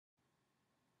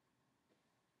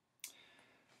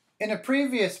In a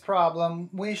previous problem,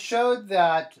 we showed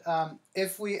that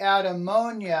if we add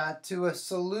ammonia to a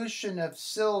solution of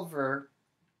silver,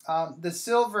 the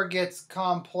silver gets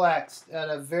complexed at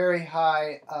a very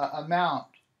high amount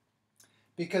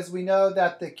because we know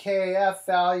that the Kf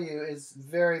value is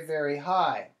very, very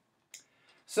high.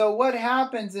 So what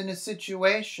happens in a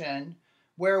situation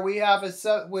where we have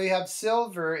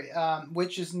silver,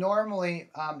 which is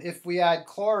normally, if we add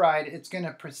chloride, it's going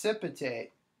to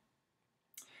precipitate.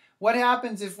 What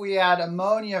happens if we add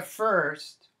ammonia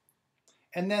first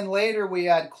and then later we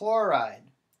add chloride?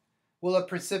 Will a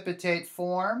precipitate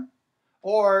form,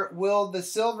 or will the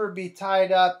silver be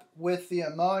tied up with the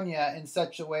ammonia in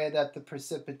such a way that the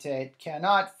precipitate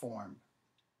cannot form?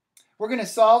 We're going to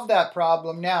solve that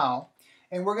problem now,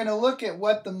 and we're going to look at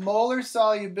what the molar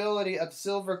solubility of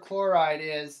silver chloride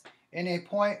is in a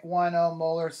 0.10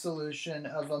 molar solution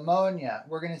of ammonia.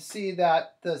 We're going to see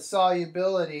that the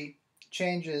solubility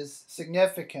changes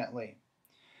significantly.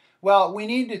 Well, we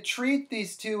need to treat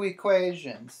these two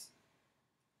equations.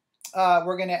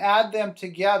 We're going to add them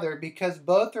together because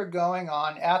both are going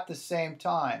on at the same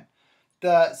time.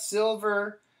 The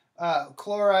silver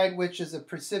chloride, which is a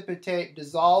precipitate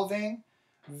dissolving,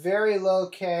 very low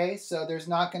K, so there's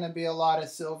not going to be a lot of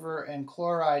silver and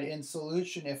chloride in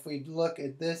solution if we look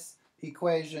at this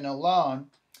equation alone.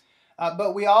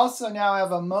 But we also now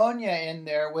have ammonia in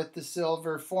there with the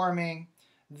silver forming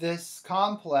this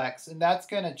complex, and that's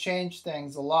going to change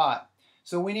things a lot.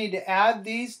 So we need to add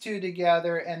these two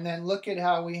together and then look at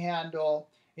how we handle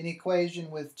an equation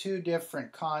with two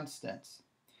different constants.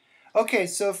 Okay,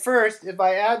 so first, if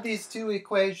I add these two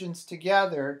equations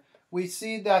together, we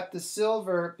see that the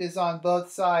silver is on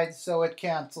both sides, so it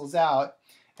cancels out.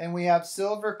 And we have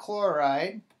silver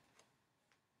chloride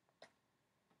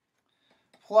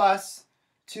plus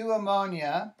 2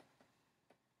 ammonia.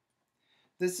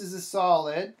 This is a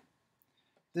solid.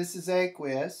 This is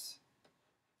aqueous.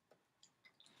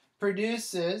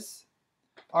 Produces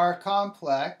our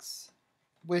complex,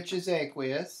 which is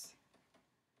aqueous,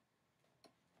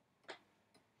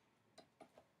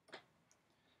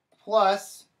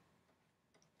 plus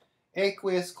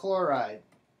aqueous chloride.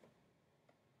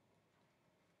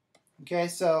 Okay,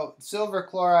 so silver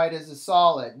chloride is a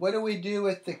solid. What do we do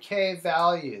with the K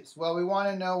values? Well, we want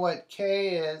to know what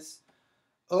K is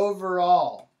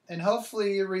overall. And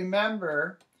hopefully you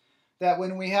remember that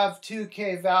when we have two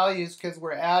K values, because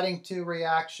we're adding two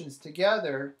reactions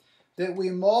together, that we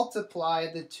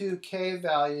multiply the two K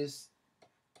values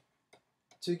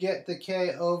to get the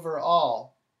K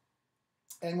overall.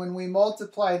 And when we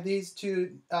multiply these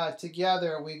two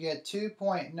together, we get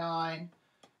 2.9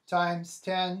 times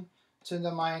 10 to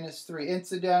the minus 3.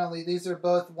 Incidentally, these are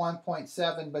both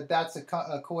 1.7, but that's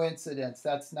a coincidence.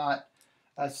 That's not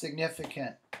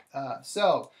significant.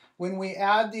 So when we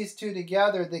add these two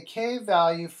together, the K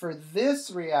value for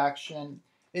this reaction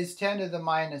is 10 to the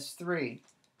minus 3.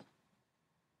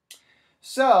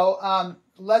 So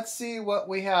let's see what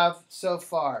we have so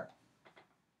far.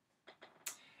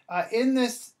 In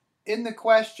the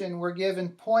question, we're given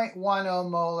 0.10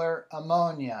 molar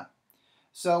ammonia.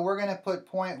 So we're going to put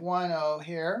 0.10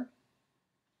 here.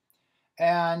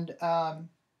 And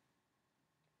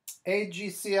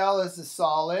AgCl is a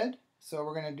solid. So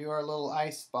we're going to do our little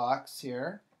ice box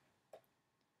here.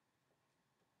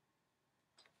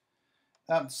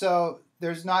 So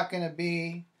there's not going to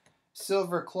be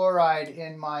silver chloride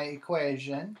in my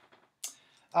equation.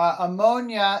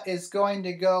 Ammonia is going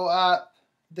to go up.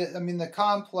 The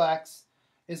complex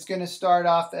is going to start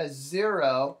off as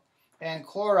 0 and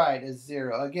chloride is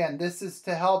 0. Again, this is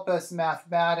to help us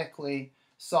mathematically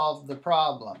solve the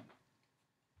problem.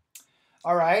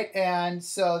 All right, and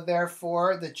so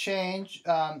therefore the change,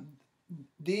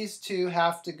 these two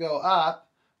have to go up.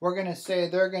 We're going to say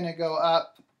they're going to go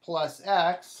up plus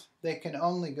x. They can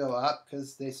only go up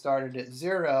because they started at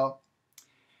 0.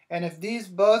 And if these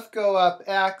both go up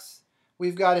x,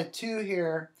 we've got a 2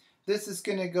 here. This is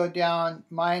going to go down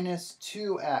minus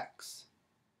 2x.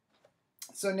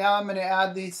 So now I'm going to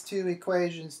add these two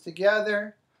equations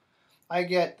together. I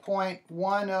get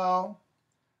 0.10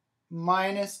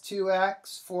 minus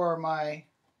 2x for my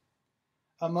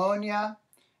ammonia,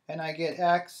 and I get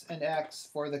x and x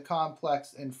for the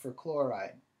complex and for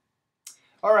chloride.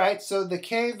 All right, so the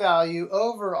K value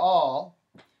overall,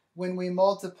 when we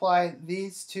multiply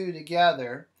these two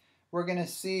together, we're going to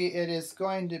see it is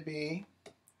going to be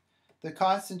the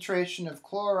concentration of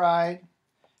chloride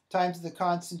times the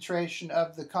concentration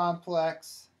of the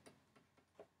complex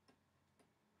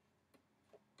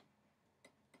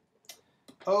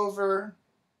over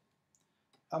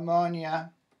ammonia,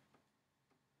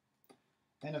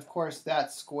 and of course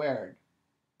that's squared.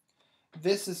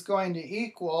 this is going to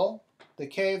equal, the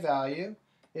K value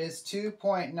is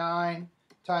 2.9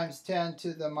 times 10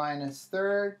 to the minus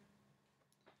third.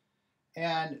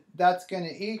 And that's going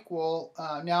to equal,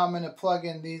 now I'm going to plug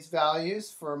in these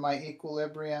values for my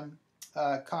equilibrium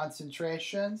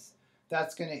concentrations.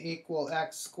 That's going to equal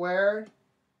x squared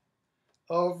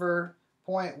over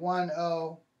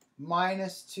 0.10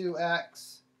 minus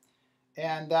 2x.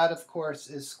 And that, of course,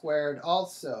 is squared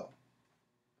also.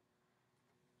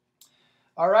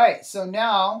 All right, so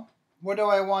now what do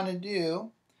I want to do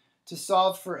to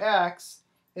solve for x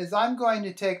is I'm going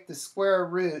to take the square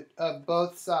root of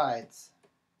both sides.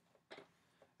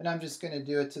 And I'm just going to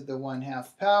do it to the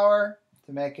 1/2 power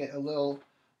to make it a little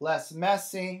less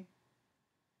messy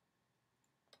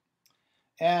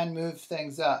and move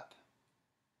things up.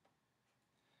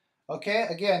 Okay,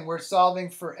 again, we're solving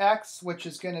for x, which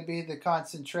is going to be the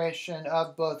concentration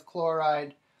of both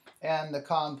chloride and the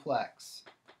complex.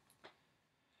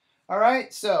 All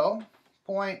right, so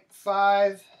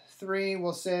 0.53,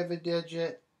 we'll save a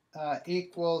digit,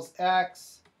 equals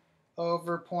x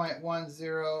over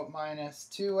 0.10 minus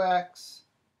 2x.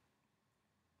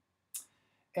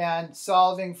 And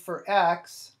solving for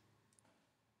x,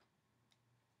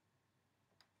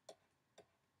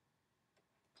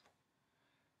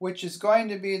 which is going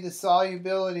to be the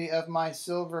solubility of my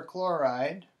silver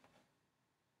chloride,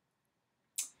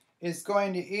 is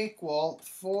going to equal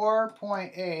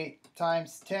 4.8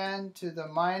 times 10 to the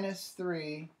minus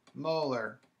 3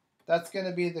 molar. That's going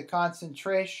to be the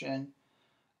concentration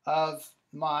of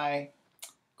my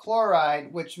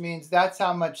chloride, which means that's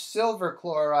how much silver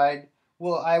chloride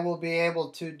I will be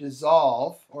able to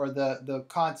dissolve, or the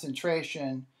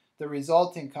concentration, the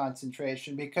resulting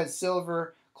concentration, because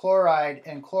silver chloride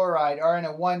and chloride are in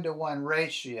a 1-to-1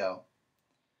 ratio.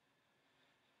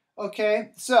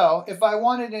 Okay, so if I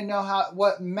wanted to know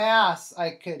what mass I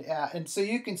could add, and so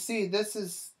you can see this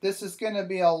is going to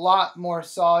be a lot more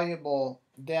soluble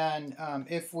than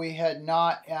if we had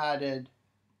not added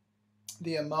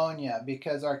the ammonia,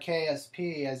 because our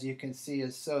KSP, as you can see,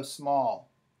 is so small.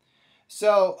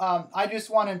 So I just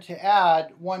wanted to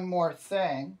add one more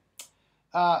thing.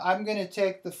 I'm going to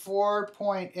take the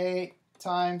 4.8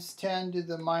 times 10 to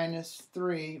the minus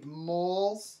 3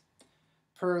 moles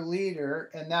per liter,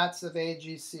 and that's of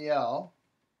AgCl.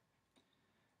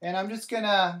 And I'm just going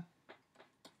to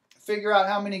figure out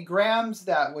how many grams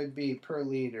that would be per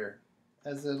liter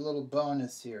as a little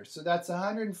bonus here. So that's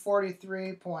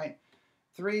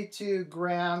 143.32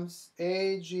 grams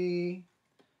AgCl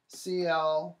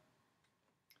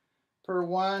per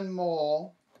 1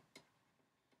 mole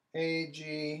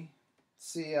AgCl.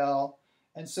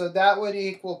 And so that would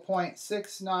equal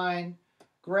 0.69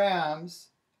 grams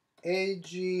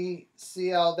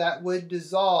AgCl that would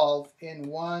dissolve in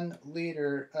 1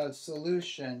 liter of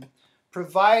solution,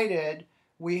 provided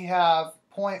we have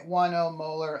 0.10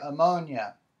 molar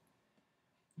ammonia.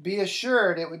 Be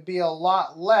assured it would be a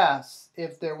lot less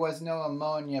if there was no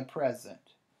ammonia present.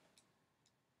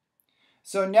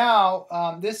 So now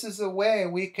this is a way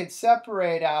we could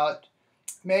separate out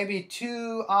maybe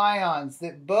 2 ions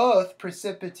that both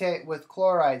precipitate with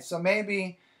chloride. So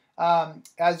maybe,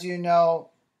 as you know,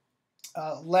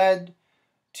 lead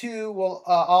 2 will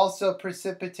also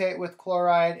precipitate with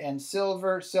chloride, and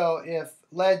silver. So if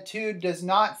lead 2 does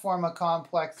not form a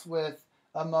complex with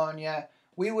ammonia,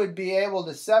 we would be able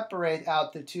to separate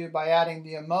out the 2 by adding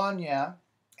the ammonia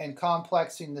and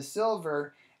complexing the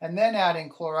silver, and then adding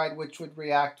chloride, which would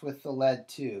react with the lead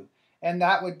 2. And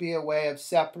that would be a way of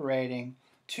separating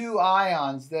 2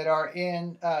 ions that are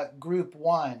in group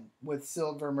 1 with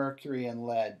silver, mercury, and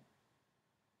lead.